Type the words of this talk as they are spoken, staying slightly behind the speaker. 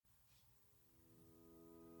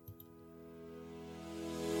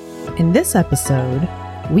In this episode,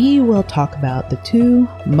 we will talk about the 2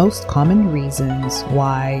 most common reasons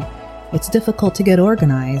why it's difficult to get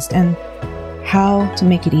organized and how to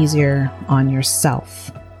make it easier on yourself.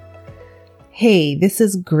 Hey, this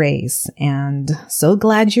is Grace, and so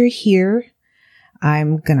glad you're here.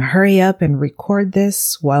 I'm gonna hurry up and record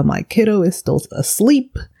this while my kiddo is still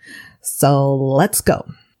asleep. So let's go.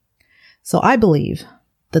 So I believe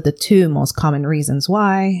that the 2 most common reasons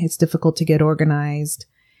why it's difficult to get organized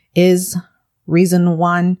is reason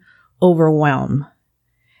 1, overwhelm,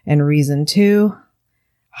 and reason 2,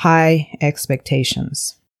 high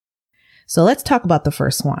expectations. So let's talk about the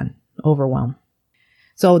first one, overwhelm.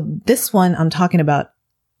 So this one, I'm talking about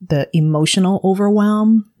the emotional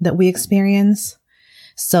overwhelm that we experience.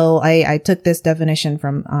 So I took this definition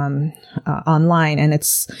from online, and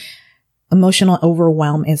it's emotional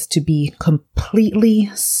overwhelm is to be completely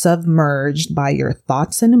submerged by your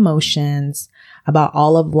thoughts and emotions about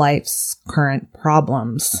all of life's current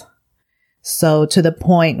problems. So to the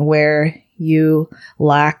point where you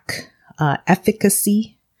lack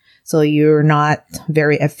efficacy. So you're not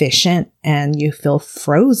very efficient and you feel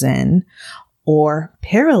frozen or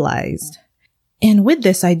paralyzed. And with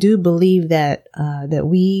this, I do believe that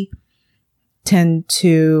we tend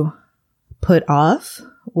to put off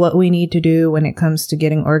what we need to do when it comes to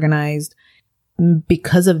getting organized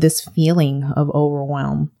because of this feeling of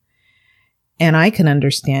overwhelm. And I can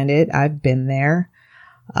understand it. I've been there.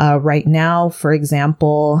 Right now, for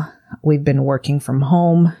example, we've been working from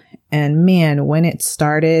home, and man, when it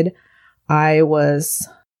started, I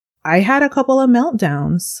had a couple of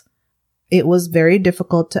meltdowns. It was very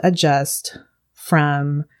difficult to adjust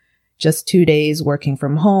from just 2 days working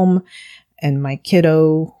from home, and my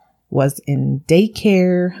kiddo was in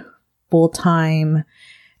daycare full time.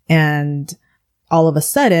 And all of a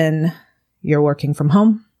sudden you're working from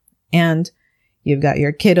home and you've got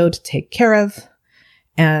your kiddo to take care of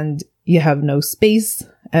and you have no space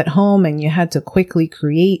at home and you had to quickly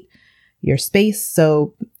create your space.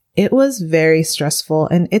 So it was very stressful,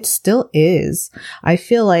 and it still is. I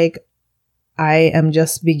feel like I am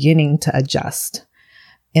just beginning to adjust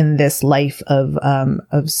in this life of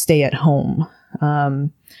stay at home.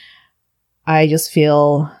 I just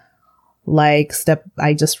feel like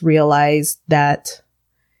I just realized that,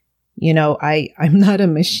 I'm not a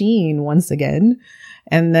machine once again,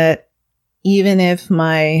 and that even if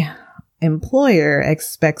my employer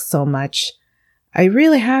expects so much, I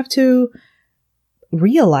really have to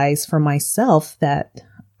realize for myself that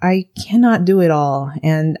I cannot do it all.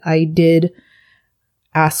 And I did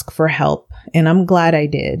ask for help, and I'm glad I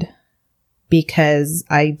did, because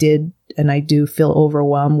I did, and I do feel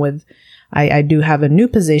overwhelmed with I do have a new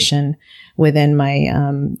position within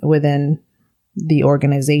within the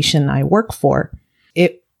organization I work for.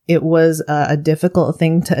 It was a difficult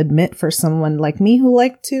thing to admit for someone like me who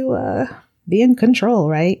like to be in control,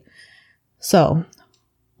 right? So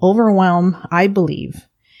overwhelm, I believe,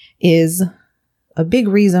 is a big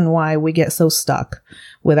reason why we get so stuck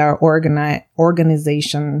with our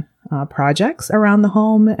organization projects around the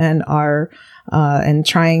home and and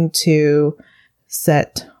trying to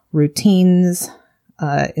set routines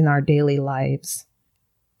in our daily lives.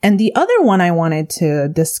 And the other one I wanted to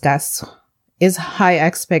discuss is high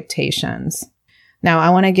expectations. Now, I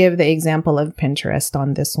want to give the example of Pinterest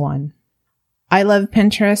on this one. I love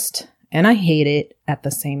Pinterest and I hate it at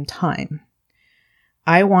the same time.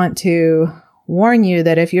 I want to warn you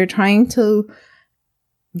that if you're trying to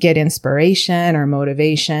get inspiration or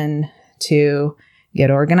motivation to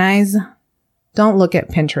get organized, don't look at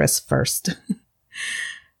Pinterest first.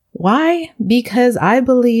 Why? Because I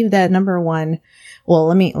believe that number one, well,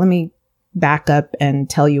 let me back up and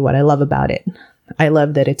tell you what I love about it. I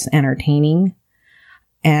love that it's entertaining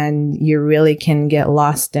and you really can get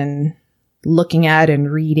lost in looking at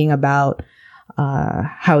and reading about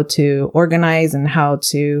how to organize and how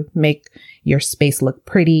to make your space look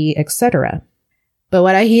pretty, etc. But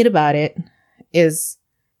what I hate about it is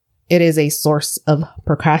a source of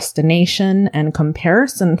procrastination and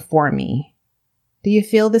comparison for me. Do you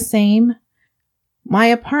feel the same? My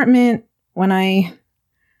apartment, when I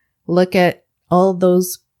look at all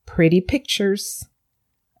those pretty pictures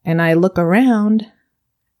and I look around,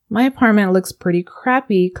 my apartment looks pretty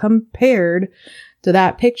crappy compared to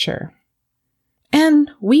that picture.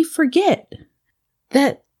 And we forget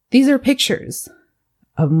that these are pictures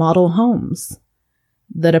of model homes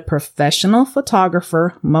that a professional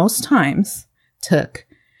photographer most times took,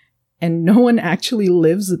 and no one actually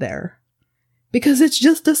lives there because it's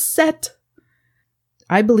just a set.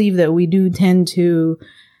 I believe that we do tend to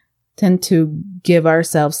tend to give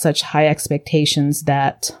ourselves such high expectations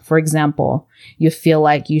that, for example, you feel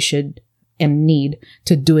like you should and need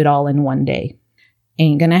to do it all in one day.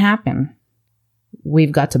 Ain't gonna happen.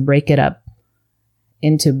 We've got to break it up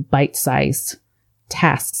into bite-sized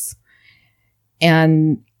tasks.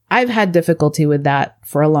 And I've had difficulty with that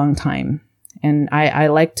for a long time. And I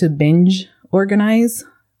like to binge organize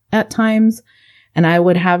at times. And I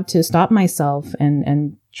would have to stop myself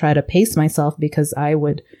and try to pace myself because I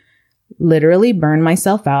would literally burn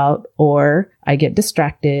myself out, or I get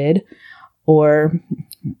distracted, or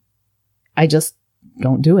I just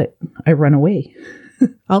don't do it. I run away.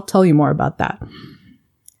 I'll tell you more about that.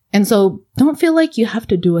 And so don't feel like you have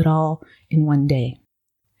to do it all in one day.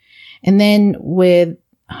 And then with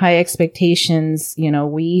high expectations,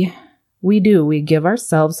 we give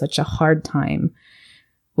ourselves such a hard time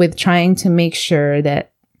with trying to make sure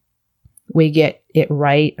that we get it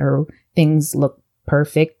right or things look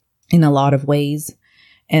perfect in a lot of ways.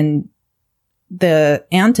 And the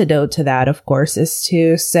antidote to that, of course, is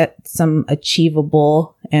to set some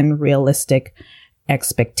achievable and realistic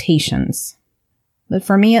expectations. But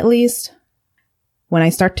for me, at least, when I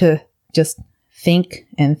start to just think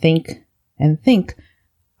and think and think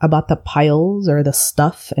about the piles or the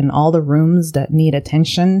stuff and all the rooms that need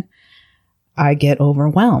attention, I get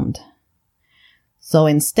overwhelmed. So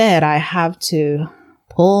instead, I have to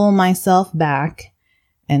pull myself back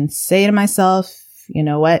and say to myself, you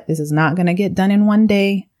know what? This is not going to get done in one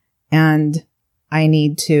day, and I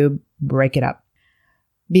need to break it up.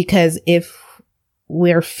 Because if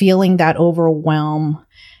we're feeling that overwhelm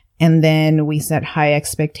and then we set high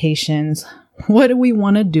expectations, what do we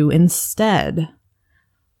want to do instead?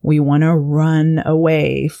 We want to run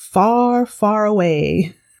away, far, far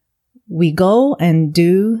away. We go and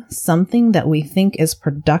do something that we think is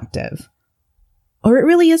productive. Or it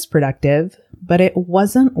really is productive, but it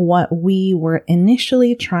wasn't what we were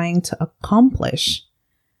initially trying to accomplish.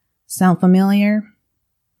 Sound familiar?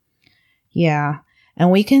 Yeah.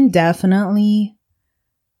 And we can definitely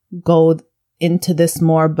go into this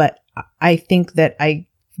more, but I think that I've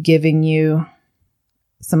given you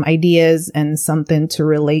some ideas and something to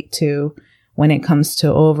relate to when it comes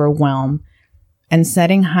to overwhelm and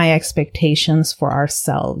setting high expectations for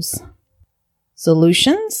ourselves.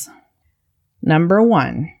 Solutions? Number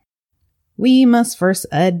 1, we must first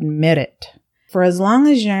admit it. For as long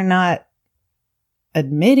as you're not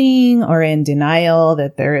admitting or in denial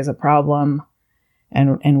that there is a problem,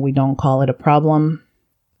 and we don't call it a problem,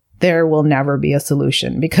 there will never be a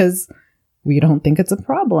solution because we don't think it's a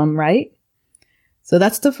problem, right? So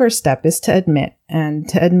that's the first step, is to admit, and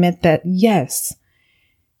to admit that, yes,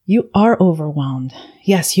 you are overwhelmed.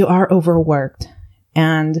 Yes, you are overworked,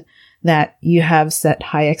 and that you have set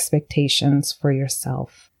high expectations for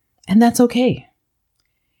yourself. And that's okay.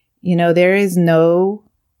 There is no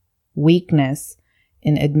weakness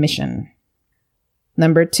in admission.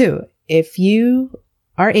 Number 2, if you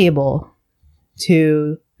are able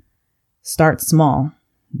to start small,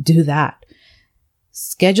 do that.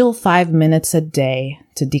 Schedule 5 minutes a day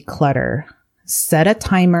to declutter. Set a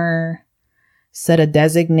timer. Set a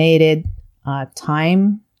designated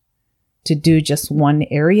time to do just one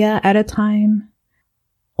area at a time.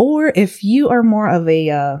 Or if you are more of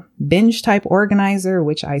a binge type organizer,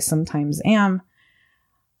 which I sometimes am,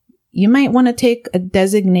 you might want to take a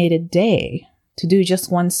designated day to do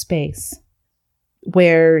just one space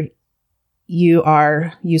where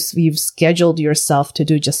you've scheduled yourself to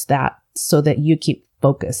do just that so that you keep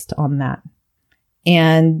focused on that.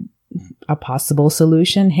 And a possible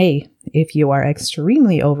solution, hey, if you are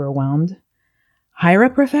extremely overwhelmed, hire a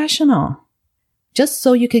professional just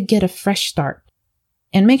so you could get a fresh start.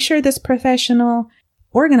 And make sure this professional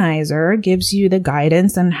organizer gives you the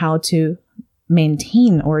guidance on how to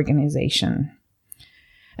maintain organization.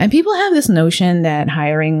 And people have this notion that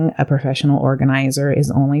hiring a professional organizer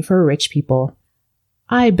is only for rich people.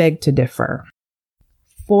 I beg to differ.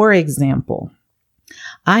 For example,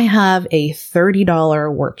 I have a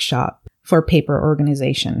 $30 workshop for paper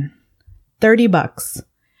organization. $30.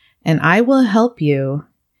 And I will help you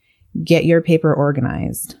get your paper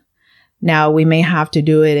organized. Now, we may have to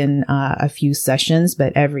do it in a few sessions,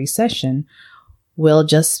 but every session will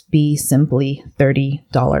just be simply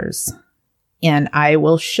 $30. And I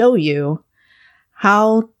will show you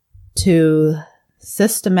how to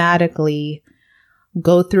systematically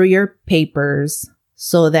go through your papers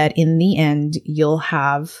so that in the end, you'll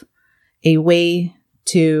have a way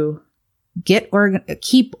to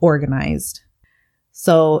keep organized.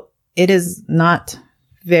 So it is not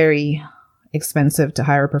very expensive to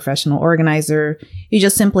hire a professional organizer. You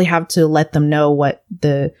just simply have to let them know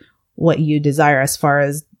what you desire as far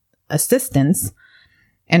as assistance.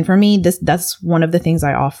 And for me, that's one of the things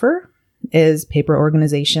I offer is paper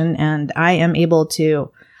organization. And I am able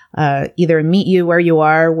to either meet you where you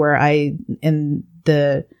are, where I'm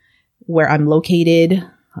located,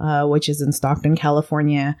 which is in Stockton,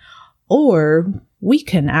 California, or we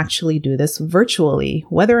can actually do this virtually,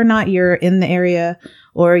 whether or not you're in the area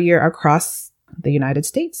or you're across the United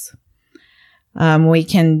States. We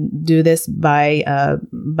can do this by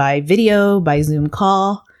video, by Zoom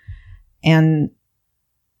call, and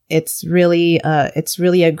it's really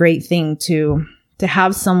a great thing to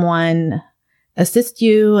have someone assist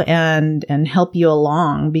you and help you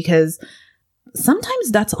along, because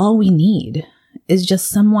sometimes that's all we need is just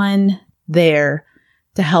someone there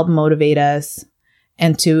to help motivate us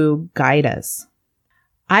and to guide us.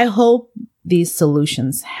 I hope these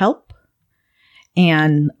solutions help,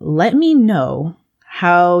 and let me know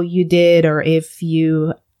how you did, or if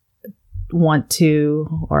you want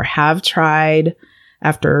to or have tried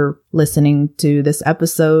after listening to this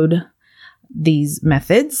episode, these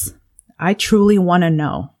methods. I truly want to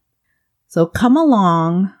know. So come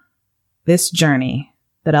along this journey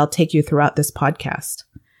that I'll take you throughout this podcast.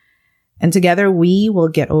 And together we will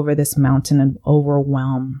get over this mountain of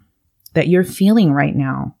overwhelm that you're feeling right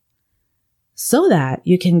now, so that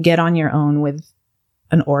you can get on your own with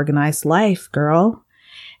an organized life, girl.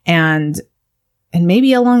 And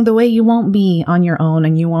maybe along the way you won't be on your own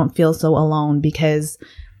and you won't feel so alone, because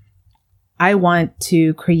I want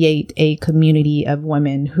to create a community of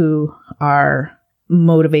women who are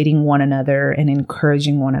motivating one another and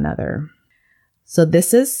encouraging one another. So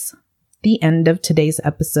this is the end of today's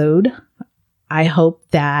episode. I hope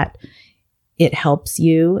that it helps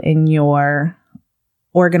you in your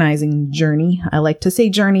organizing journey. I like to say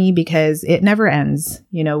journey because it never ends.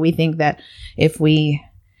 You know, we think that if we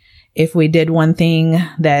did one thing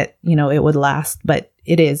that, it would last, but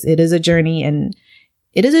it is a journey, and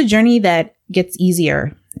it is a journey that gets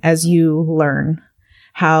easier as you learn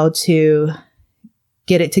how to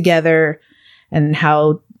get it together, and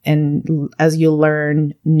as you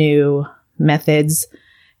learn new methods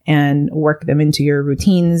and work them into your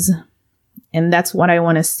routines. And that's what I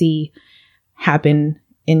want to see happen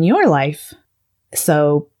in your life.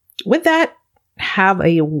 So with that, have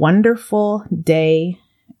a wonderful day,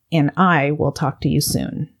 and I will talk to you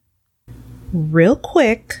soon. Real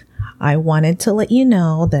quick, I wanted to let you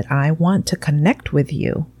know that I want to connect with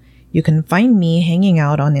you. You can find me hanging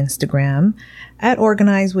out on Instagram at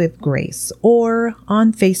Organize with Grace, or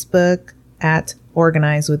on Facebook at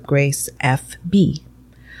Organize with Grace FB.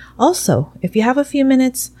 Also, if you have a few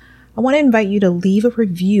minutes, I want to invite you to leave a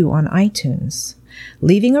review on iTunes.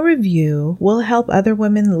 Leaving a review will help other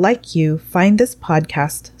women like you find this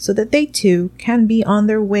podcast so that they too can be on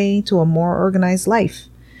their way to a more organized life.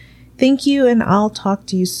 Thank you, and I'll talk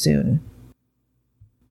to you soon.